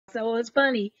So it's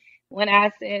funny when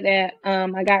I said that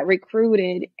I got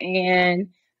recruited and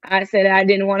I said I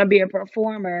didn't want to be a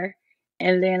performer,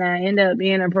 and then I ended up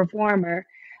being a performer.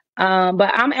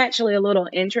 But I'm actually a little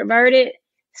introverted,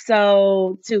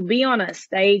 so to be on a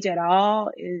stage at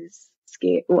all is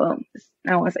scary. Well,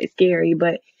 I don't want to say scary,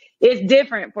 but it's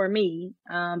different for me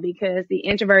because the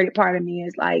introverted part of me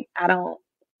is like I don't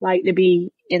like to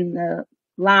be in the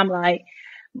limelight.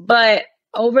 But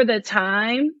over the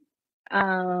time,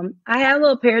 I had a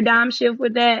little paradigm shift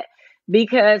with that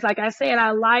because, like I said,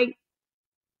 I like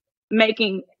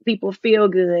making people feel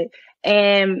good,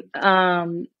 and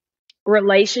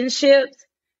relationships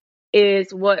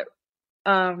is what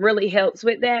really helps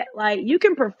with that. Like you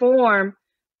can perform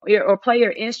or play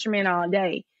your instrument all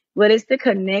day, but it's the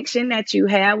connection that you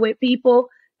have with people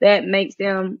that makes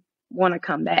them want to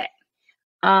come back.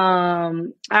 I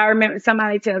remember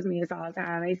somebody tells me this all the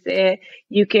time. They said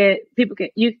people can,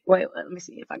 you, wait, let me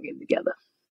see if I get it together.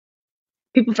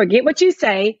 People forget what you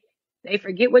say, they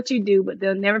forget what you do, but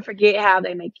they'll never forget how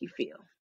they make you feel.